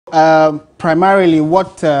primarily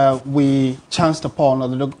what we chanced upon, or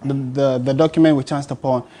the document we chanced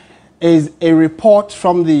upon, is a report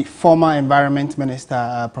from the former Environment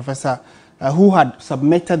Minister, Professor, who had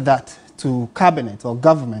submitted that to Cabinet or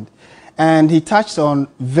government. And he touched on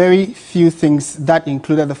very few things that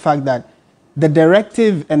included the fact that the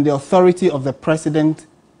directive and the authority of the president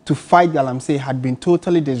to fight Galamsey had been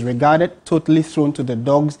totally disregarded, totally thrown to the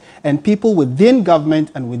dogs, and people within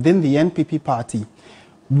government and within the NPP party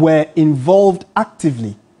were involved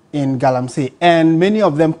actively in Galamsey, and many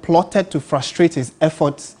of them plotted to frustrate his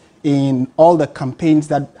efforts in all the campaigns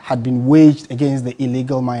that had been waged against the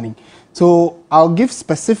illegal mining. So I'll give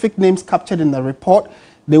specific names captured in the report.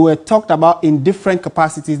 They were talked about in different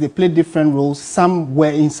capacities. They played different roles. Some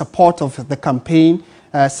were in support of the campaign.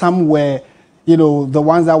 Some were, you know, the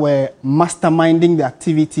ones that were masterminding the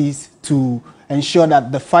activities to ensure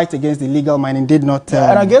that the fight against illegal mining did not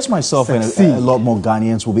and I guess myself succeed. and a lot more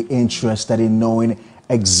Ghanaians will be interested in knowing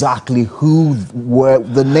exactly who were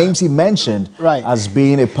the names he mentioned as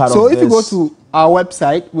being a part of this. So if you go to our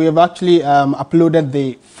website, we have actually uploaded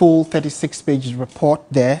the full 36-page report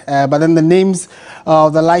there. But then the names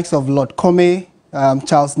of the likes of Lord Kome,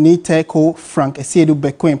 Charles Niteko, Frank Esiedu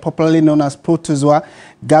Bekoin, popularly known as Protozoa,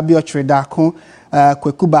 Gabi Ochredako,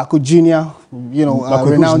 Kweku Bako Jr., you know,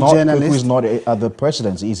 renowned journalist. Who's not the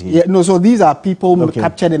president, is he? Yeah, no, so these are people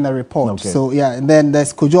captured in the report. So, yeah, and then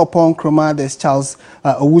there's Kojo Opon Kroma, there's Charles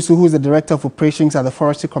Owusu, who's the Director of Operations at the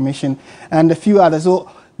Forestry Commission, and a few others.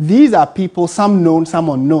 So these are people, some known, some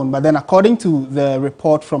unknown, but then according to the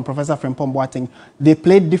report from Professor Frimpong-Boateng, they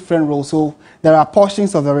played different roles. So there are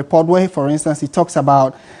portions of the report where, for instance, he talks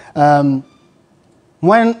about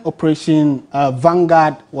when Operation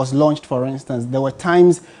Vanguard was launched, for instance, there were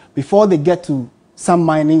times before they get to some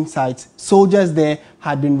mining sites, soldiers there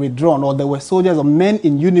had been withdrawn, or there were soldiers or men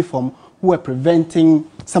in uniform who were preventing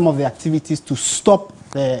some of the activities to stop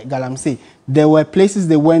the Galamsey. There were places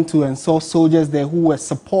they went to and saw soldiers there who were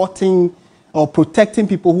supporting or protecting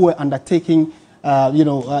people who were undertaking,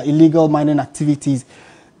 illegal mining activities.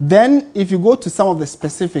 Then, if you go to some of the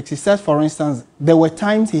specifics, he says, for instance, there were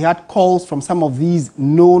times he had calls from some of these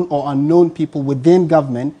known or unknown people within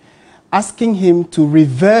government asking him to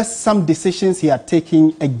reverse some decisions he had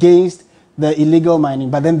taken against the illegal mining.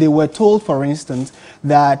 But then they were told, for instance,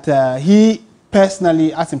 that he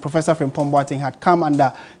personally, as in Professor Frimpong-Boateng, had come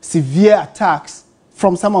under severe attacks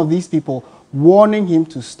from some of these people, warning him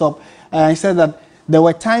to stop. He said that there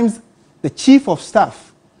were times the chief of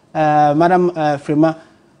staff, Madam Frema,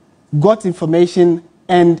 got information,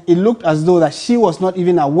 and it looked as though that she was not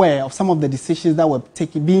even aware of some of the decisions that were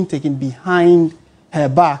being taken behind her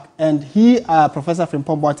back. And he, Professor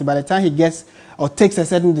Frimpong-Boateng, by the time he gets or takes a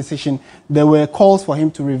certain decision, there were calls for him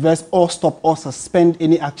to reverse or stop or suspend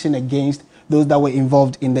any action against those that were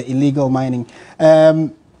involved in the illegal mining.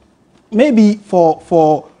 Maybe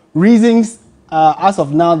for reasons as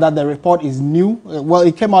of now that the report is new, well,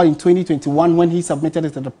 it came out in 2021 when he submitted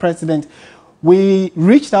it to the president. We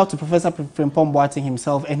reached out to Professor Frimpong-Boateng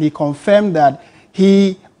himself, and he confirmed that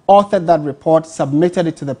he authored that report, submitted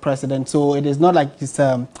it to the president. So it is not like it's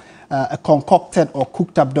a concocted or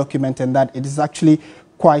cooked up document, and that it is actually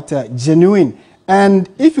quite genuine. And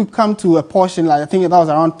if you come to a portion, like I think that was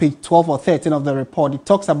around page 12 or 13 of the report, it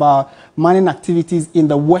talks about mining activities in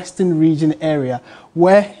the Western region area,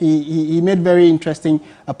 where he made very interesting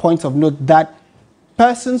points of note that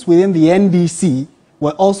persons within the NDC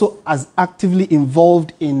were also as actively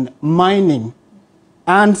involved in mining,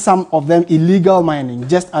 and some of them illegal mining,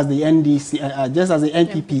 just as the NDC, just as the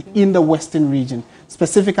NPP in the Western region,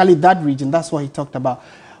 specifically that region. That's what he talked about.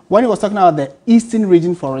 When he was talking about the Eastern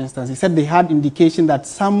region, for instance, he said they had indication that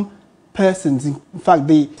some persons, in fact,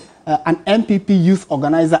 an NPP youth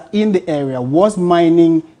organizer in the area was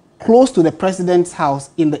mining close to the president's house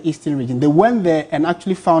in the Eastern region. They went there and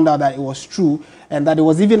actually found out that it was true, and that it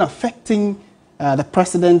was even affecting the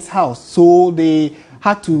president's house. So they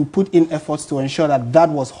had to put in efforts to ensure that that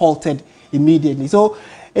was halted immediately. So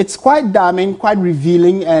it's quite damning, quite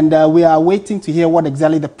revealing, and we are waiting to hear what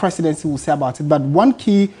exactly the presidency will say about it. But one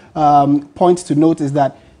key point to note is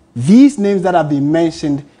that these names that have been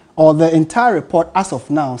mentioned, or the entire report as of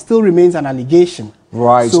now, still remains an allegation.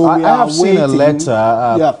 Right. So I have seen a letter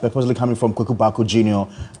purportedly coming from Kweku Bako Jr.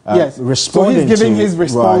 Yes. Responding so he's giving his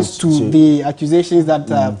response to the accusations that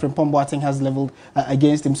Frimpong-Boateng has leveled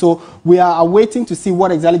against him. So we are awaiting to see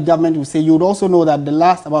what exactly government will say. You would also know that the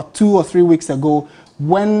last about 2 or 3 weeks ago,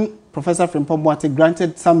 when Professor Frimpong-Boateng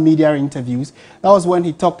granted some media interviews, that was when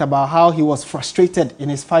he talked about how he was frustrated in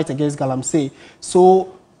his fight against Galamsey.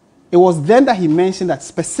 So it was then that he mentioned that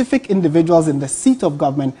specific individuals in the seat of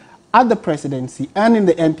government at the presidency and in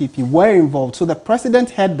the MPP were involved. So the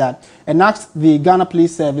president heard that and asked the Ghana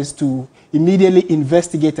Police Service to immediately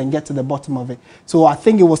investigate and get to the bottom of it. So I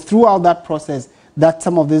think it was throughout that process that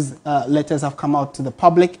some of these letters have come out to the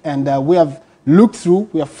public, and we have looked through,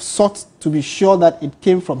 we have sought to be sure that it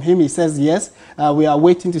came from him. He says yes. We are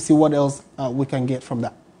waiting to see what else we can get from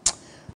that.